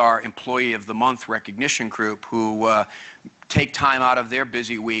this is our Employee of the Month recognition group who take time out of their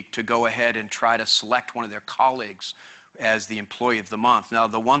busy week to go ahead and try to select one of their colleagues as the Employee of the Month. Now,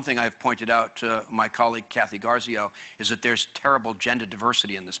 the one thing I've pointed out to my colleague Kathy Garzio is that there's terrible gender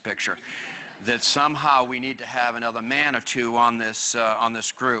diversity in this picture, that somehow we need to have another man or two on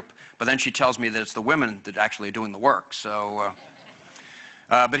this group. But then she tells me that it's the women that actually are doing the work. So,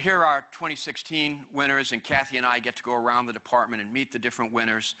 but here are our 2016 winners, and Kathy and I get to go around the department and meet the different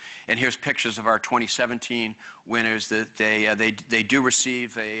winners. And here's pictures of our 2017 winners. That they do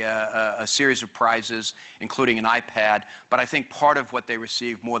receive a series of prizes, including an iPad. But I think part of what they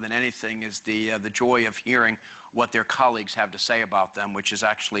receive more than anything is the joy of hearing what their colleagues have to say about them, which is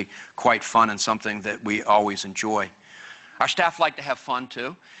actually quite fun and something that we always enjoy. Our staff like to have fun,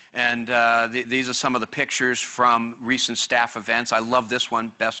 too, and these are some of the pictures from recent staff events. I love this one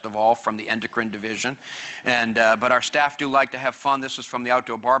best of all, from the endocrine division. But our staff do like to have fun. This is from the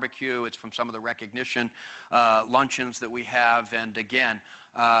outdoor barbecue. It's from some of the recognition luncheons that we have. And again,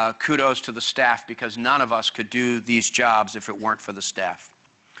 kudos to the staff, because none of us could do these jobs if it weren't for the staff.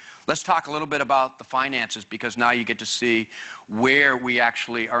 Let's talk a little bit about the finances, because now you get to see where we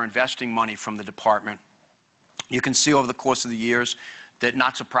actually are investing money from the department. You can see over the course of the years that,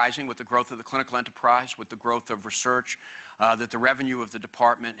 not surprising, with the growth of the clinical enterprise, with the growth of research, that the revenue of the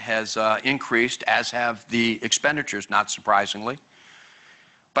department has increased, as have the expenditures, not surprisingly.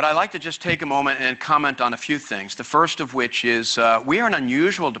 But I'd like to just take a moment and comment on a few things. The first of which is we are an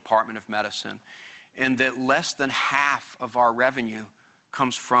unusual Department of Medicine in that less than half of our revenue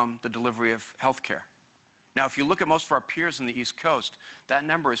comes from the delivery of health care. Now, if you look at most of our peers in the East Coast, that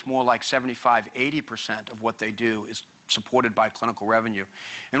number is more like 75–80% of what they do is supported by clinical revenue.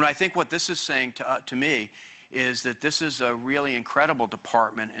 And I think what this is saying to me is that this is a really incredible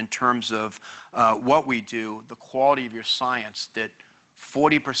department in terms of what we do, the quality of your science, that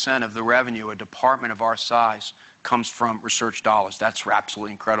 40% of the revenue, a department of our size, comes from research dollars. That's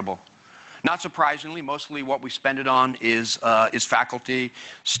absolutely incredible. Not surprisingly, mostly what we spend it on is faculty,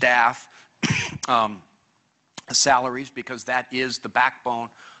 staff, salaries, because that is the backbone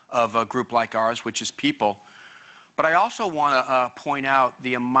of a group like ours, which is people. But I also want to point out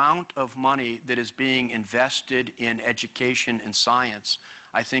the amount of money that is being invested in education and science,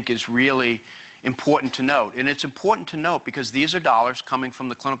 I think, is really important to note. And it's important to note because these are dollars coming from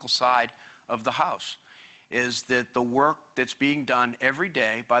the clinical side of the house, is that the work that's being done every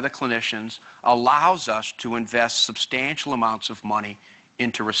day by the clinicians allows us to invest substantial amounts of money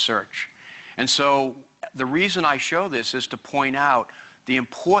into research. And so the reason I show this is to point out the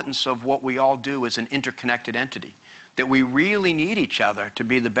importance of what we all do as an interconnected entity, that we really need each other to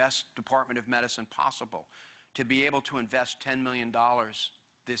be the best Department of Medicine possible, to be able to invest $10 million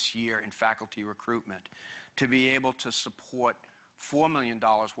this year in faculty recruitment, to be able to support $4 million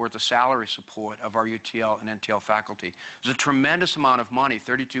worth of salary support of our UTL and NTL faculty. There's a tremendous amount of money,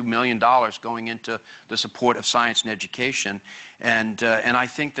 $32 million, going into the support of science and education. And I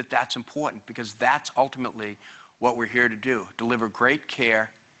think that that's important because that's ultimately what we're here to do, deliver great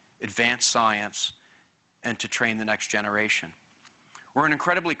care, advance science, and to train the next generation. We're an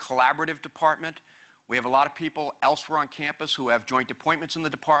incredibly collaborative department. We have a lot of people elsewhere on campus who have joint appointments in the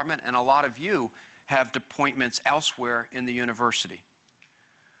department, and a lot of you have appointments elsewhere in the university.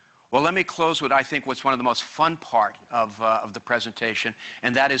 Well, let me close with, I think, what's one of the most fun part of the presentation,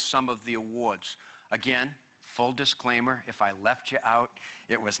 and that is some of the awards. Again, full disclaimer, if I left you out,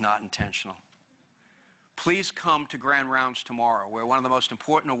 it was not intentional. Please come to Grand Rounds tomorrow, where one of the most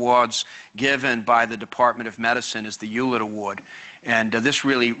important awards given by the Department of Medicine is the Hewlett Award. And this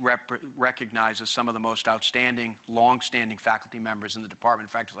really recognizes some of the most outstanding, long-standing faculty members in the department.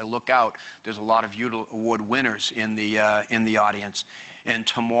 In fact, as I look out, there's a lot of Udall Award winners in the audience. And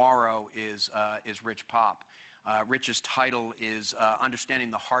tomorrow is Rich Pop. Rich's title is Understanding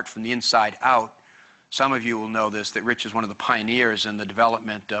the Heart from the Inside Out. Some of you will know this, that Rich is one of the pioneers in the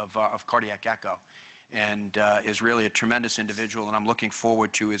development of cardiac echo, and is really a tremendous individual, and I'm looking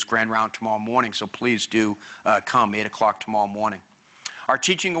forward to his grand round tomorrow morning, so please do come, 8 o'clock tomorrow morning. Our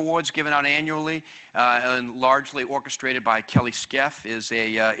teaching awards given out annually and largely orchestrated by Kelly Skeff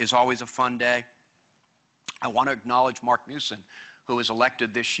is always a fun day. I want to acknowledge Mark Newson, who was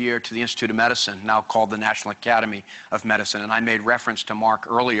elected this year to the Institute of Medicine, now called the National Academy of Medicine. And I made reference to Mark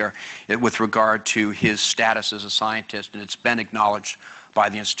earlier with regard to his status as a scientist, and it's been acknowledged by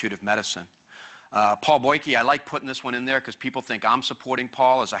the Institute of Medicine. Paul Boyke, I like putting this one in there because people think I'm supporting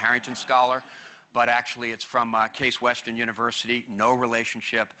Paul as a Harrington Scholar, but actually it's from Case Western University, no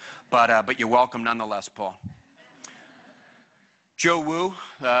relationship, but you're welcome nonetheless, Paul. Joe Wu,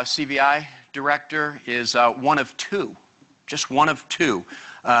 CVI director, is one of two, just one of two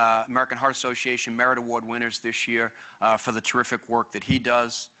American Heart Association Merit Award winners this year for the terrific work that he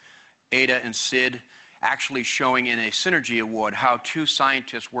does. Ada and Sid actually showing in a Synergy Award how two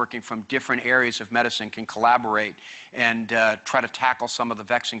scientists working from different areas of medicine can collaborate and try to tackle some of the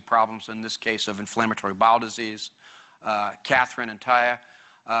vexing problems, in this case of inflammatory bowel disease. Catherine and Taya,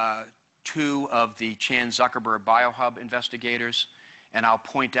 two of the Chan Zuckerberg BioHub investigators, and I'll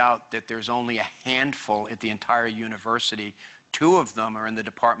point out that there's only a handful at the entire university. Two of them are in the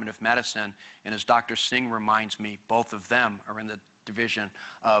Department of Medicine, and as Dr. Singh reminds me, both of them are in the Division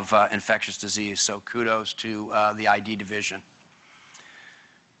of Infectious Disease, so kudos to the ID division.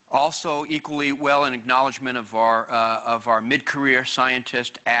 Also, equally well, in acknowledgement of our mid-career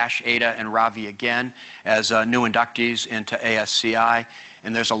scientists, Ash, Ada, and Ravi again, as new inductees into ASCI.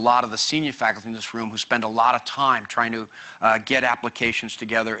 And there's a lot of the senior faculty in this room who spend a lot of time trying to get applications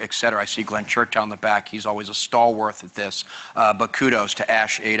together, et cetera. I see Glenn Churchow in the back. He's always a stalwart at this. But kudos to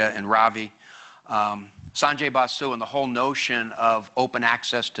Ash, Ada, and Ravi. Sanjay Basu and the whole notion of open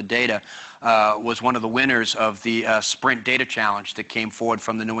access to data was one of the winners of the Sprint Data Challenge that came forward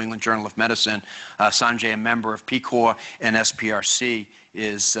from the New England Journal of Medicine. Sanjay, a member of PCOR and SPRC,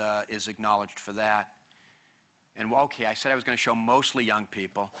 is acknowledged for that. And well, okay, I said I was going to show mostly young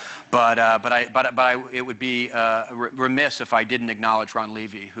people, but it would be remiss if I didn't acknowledge Ron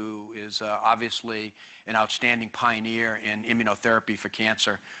Levy, who is obviously an outstanding pioneer in immunotherapy for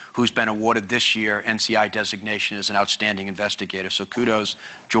cancer, who's been awarded this year NCI designation as an outstanding investigator. So kudos,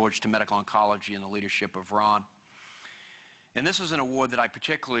 George, to medical oncology and the leadership of Ron. And this is an award that I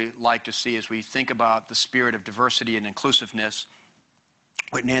particularly like to see as we think about the spirit of diversity and inclusiveness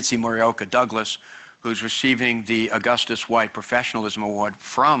with Nancy Morioka Douglas, who's receiving the Augustus White Professionalism Award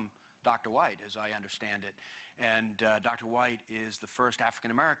from Dr. White, as I understand it. And Dr. White is the first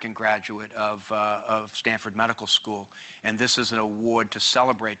African-American graduate of Stanford Medical School. And this is an award to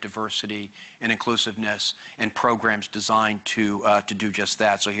celebrate diversity and inclusiveness and programs designed to do just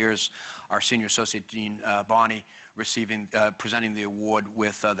that. So here's our Senior Associate Dean Bonnie presenting the award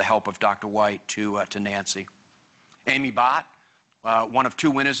with the help of Dr. White to Nancy. Amy Bott, one of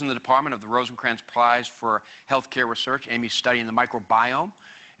two winners in the department of the Rosencrantz Prize for Healthcare Research. Amy's studying the microbiome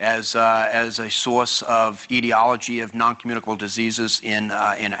as a source of etiology of non-communicable diseases in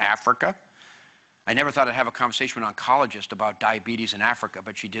Africa. I never thought I'd have a conversation with an oncologist about diabetes in Africa,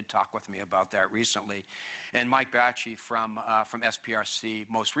 but she did talk with me about that recently. And Mike Bacci from SPRC,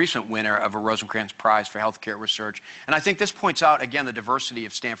 most recent winner of a Rosencrantz Prize for Healthcare Research. And I think this points out, again, the diversity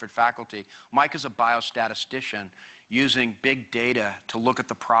of Stanford faculty. Mike is a biostatistician using big data to look at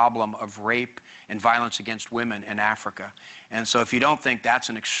the problem of rape and violence against women in Africa. And so if you don't think that's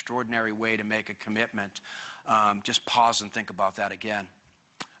an extraordinary way to make a commitment, just pause and think about that again.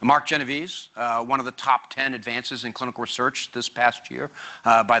 Mark Genovese, one of the top 10 advances in clinical research this past year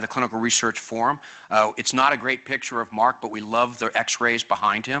by the Clinical Research Forum. It's not a great picture of Mark, but we love the x-rays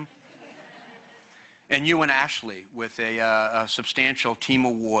behind him. And Ewan Ashley with a substantial team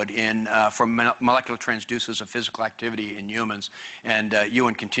award for molecular transducers of physical activity in humans. And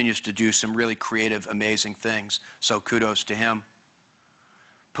Ewan continues to do some really creative, amazing things. So kudos to him.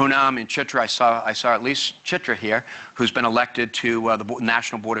 Poonam and Chitra, I saw at least Chitra here, who's been elected to the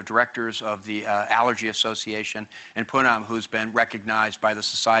National Board of Directors of the Allergy Association, and Poonam, who's been recognized by the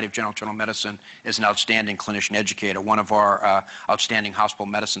Society of General Internal Medicine as an outstanding clinician educator, one of our outstanding hospital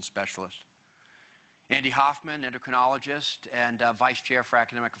medicine specialists. Andy Hoffman, endocrinologist and vice chair for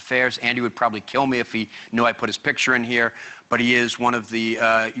academic affairs. Andy would probably kill me if he knew I put his picture in here, but he is one of the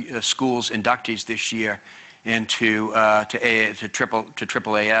school's inductees this year. into to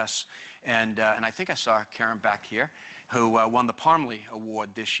AAAS, and I think I saw Karen back here, who won the Parmley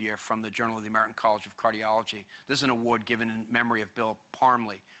Award this year from the Journal of the American College of Cardiology. This is an award given in memory of Bill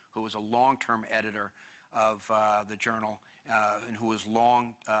Parmley, who was a long-term editor of the journal and who was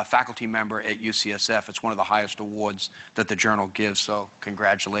long faculty member at UCSF. It's one of the highest awards that the journal gives, so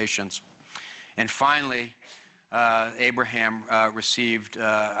congratulations. And finally, Abraham received,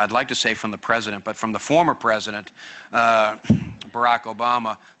 I'd like to say from the president, but from the former president, Barack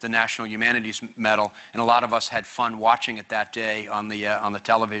Obama, the National Humanities Medal, and a lot of us had fun watching it that day on the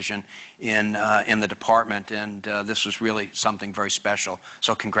television in the department, and this was really something very special.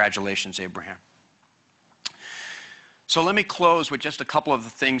 So congratulations, Abraham. So let me close with just a couple of the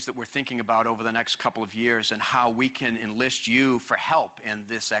things that we're thinking about over the next couple of years and how we can enlist you for help in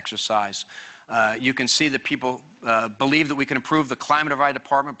this exercise. You can see that people believe that we can improve the climate of our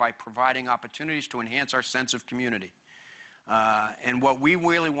department by providing opportunities to enhance our sense of community. And what we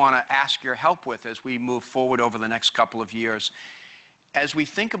really want to ask your help with as we move forward over the next couple of years, as we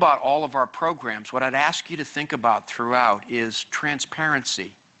think about all of our programs, what I'd ask you to think about throughout is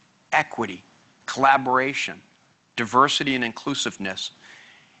transparency, equity, collaboration, diversity and inclusiveness,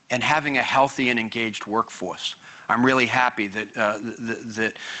 and having a healthy and engaged workforce. I'm really happy that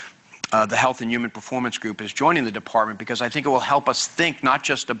the Health and Human Performance Group is joining the department, because I think it will help us think not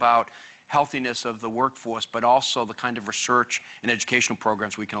just about healthiness of the workforce, but also the kind of research and educational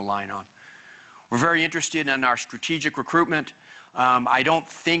programs we can align on. We're very interested in our strategic recruitment. I don't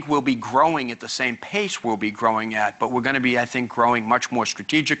think we'll be growing at the same pace we'll be growing at, but we're going to be, I think, growing much more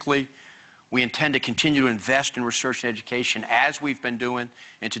strategically. We intend to continue to invest in research and education as we've been doing,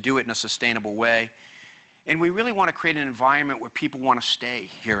 and to do it in a sustainable way. And we really want to create an environment where people want to stay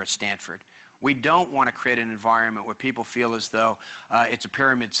here at Stanford. We don't want to create an environment where people feel as though it's a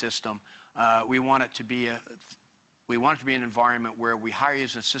pyramid system. We want it to be an environment where we hire you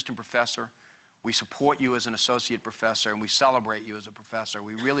as an assistant professor, we support you as an associate professor, and we celebrate you as a professor.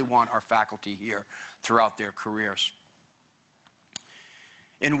 We really want our faculty here throughout their careers.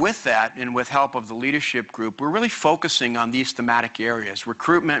 And with that, and with help of the leadership group, we're really focusing on these thematic areas: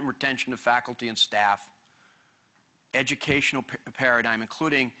 recruitment and retention of faculty and staff, educational paradigm,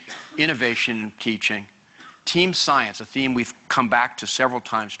 including innovation in teaching, team science, a theme we've come back to several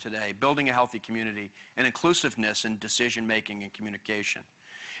times today, building a healthy community, and inclusiveness in decision-making and communication.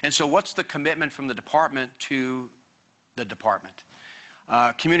 And so what's the commitment from the department to the department?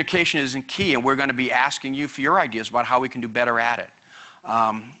 Communication is key, and we're going to be asking you for your ideas about how we can do better at it.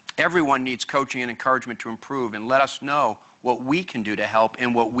 Everyone needs coaching and encouragement to improve, and let us know what we can do to help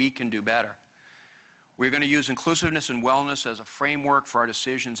and what we can do better. We're going to use inclusiveness and wellness as a framework for our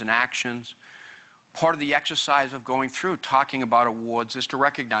decisions and actions. Part of the exercise of going through talking about awards is to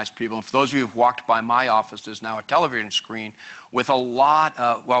recognize people. And for those of you who've walked by my office, there's now a television screen with a lot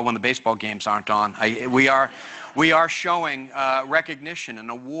of, well, when the baseball games aren't on, we are showing recognition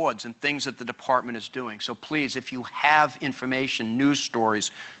and awards and things that the department is doing. So please, if you have information, news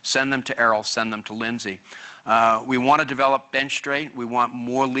stories, send them to Errol, send them to Lindsay. We want to develop bench strength. We want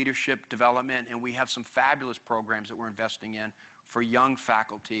more leadership development, and we have some fabulous programs that we're investing in for young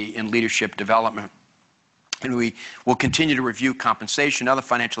faculty in leadership development. And we will continue to review compensation, other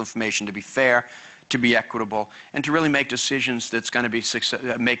financial information to be fair, to be equitable, and to really make decisions that's going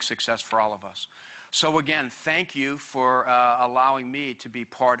to make success for all of us. So again, thank you for allowing me to be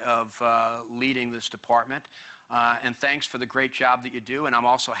part of leading this department. And thanks for the great job that you do. And I'm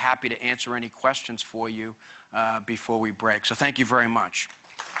also happy to answer any questions for you before we break. So thank you very much.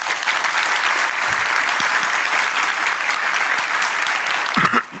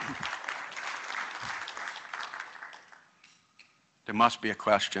 There must be a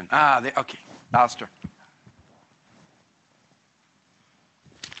question. Okay, Alistair.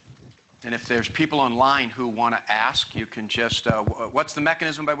 And if there's people online who want to ask, you can just, what's the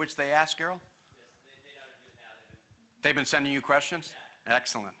mechanism by which they ask, Errol? Yes, They've been sending you questions? Yeah.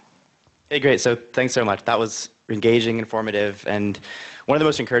 Excellent. Hey, great. So thanks so much. That was engaging, informative, and one of the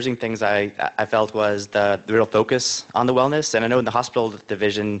most encouraging things I felt was the real focus on the wellness. And I know in the hospital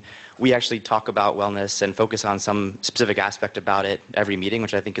division, we actually talk about wellness and focus on some specific aspect about it every meeting,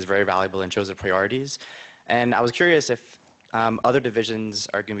 which I think is very valuable and shows the priorities. And I was curious if other divisions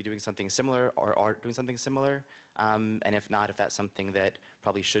are going to be doing something similar or are doing something similar, and if not, if that's something that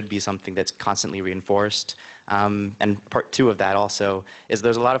probably should be something that's constantly reinforced. And part two of that also is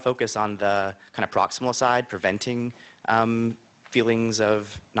there's a lot of focus on the kind of proximal side, preventing feelings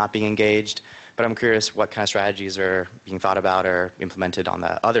of not being engaged, but I'm curious what kind of strategies are being thought about or implemented on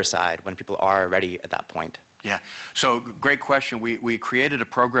the other side when people are already at that point. Yeah, so great question. We created a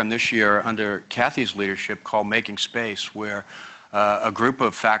program this year under Kathy's leadership called Making Space, where a group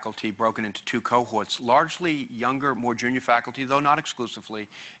of faculty broken into two cohorts, largely younger, more junior faculty, though not exclusively,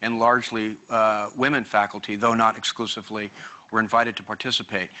 and largely women faculty, though not exclusively, were invited to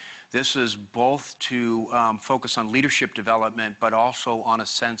participate. This is both to focus on leadership development, but also on a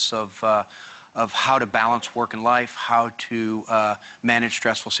sense of how to balance work and life, how to manage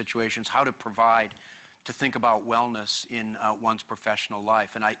stressful situations, how to provide, to think about wellness in one's professional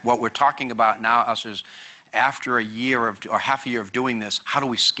life. And what we're talking about now is after a year of, or half a year of doing this, how do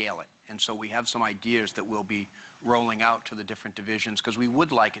we scale it? And so we have some ideas that we'll be rolling out to the different divisions, because we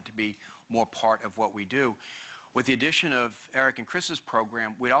would like it to be more part of what we do. With the addition of Eric and Chris's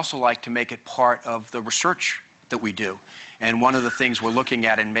program, we'd also like to make it part of the research that we do. And one of the things we're looking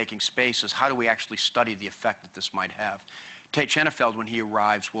at in Making Space is how do we actually study the effect that this might have. Tate Chenefeld, when he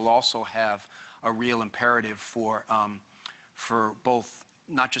arrives, will also have a real imperative for both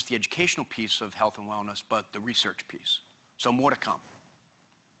not just the educational piece of health and wellness, but the research piece. So more to come.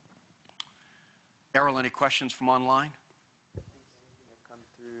 Errol, any questions from online? Come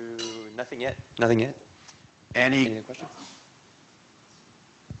through. Nothing yet. Nothing yet. Any questions?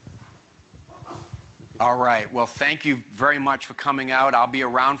 All right. Well, thank you very much for coming out. I'll be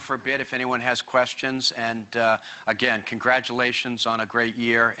around for a bit if anyone has questions. And again, congratulations on a great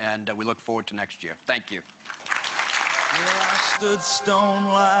year, and we look forward to next year. Thank you. Well, I stood stone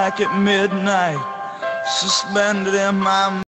like at midnight, suspended in my